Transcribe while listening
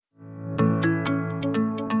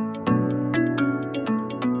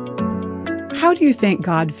How do you think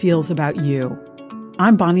God feels about you?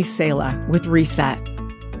 I'm Bonnie Sala with Reset.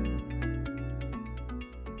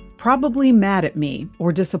 Probably mad at me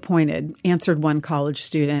or disappointed, answered one college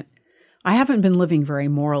student. I haven't been living very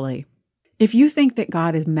morally. If you think that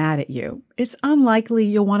God is mad at you, it's unlikely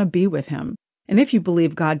you'll want to be with him. And if you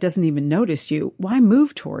believe God doesn't even notice you, why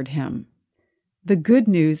move toward him? The good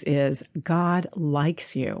news is God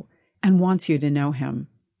likes you and wants you to know him.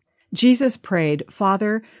 Jesus prayed,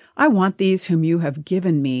 "Father, I want these whom you have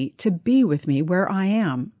given me to be with me where I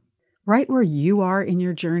am." Right where you are in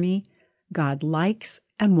your journey, God likes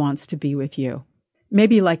and wants to be with you.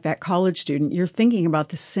 Maybe like that college student, you're thinking about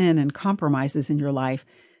the sin and compromises in your life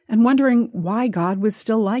and wondering why God would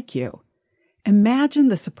still like you. Imagine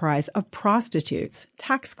the surprise of prostitutes,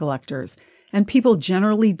 tax collectors, and people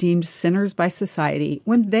generally deemed sinners by society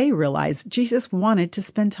when they realized Jesus wanted to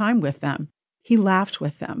spend time with them. He laughed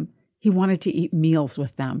with them. He wanted to eat meals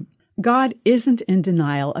with them. God isn't in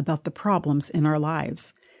denial about the problems in our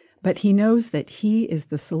lives, but he knows that he is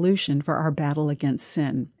the solution for our battle against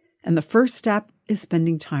sin. And the first step is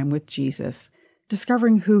spending time with Jesus,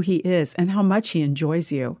 discovering who he is and how much he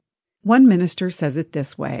enjoys you. One minister says it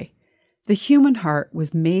this way: the human heart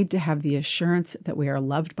was made to have the assurance that we are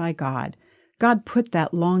loved by God. God put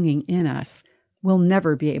that longing in us. We'll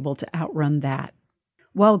never be able to outrun that.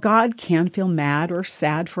 While God can feel mad or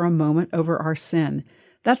sad for a moment over our sin,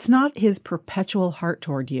 that's not his perpetual heart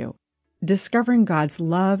toward you. Discovering God's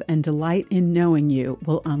love and delight in knowing you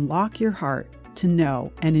will unlock your heart to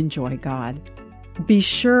know and enjoy God. Be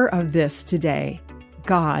sure of this today: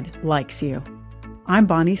 God likes you. I'm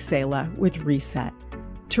Bonnie Sala with Reset.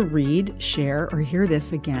 To read, share, or hear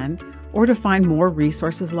this again, or to find more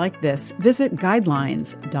resources like this, visit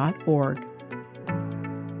guidelines.org.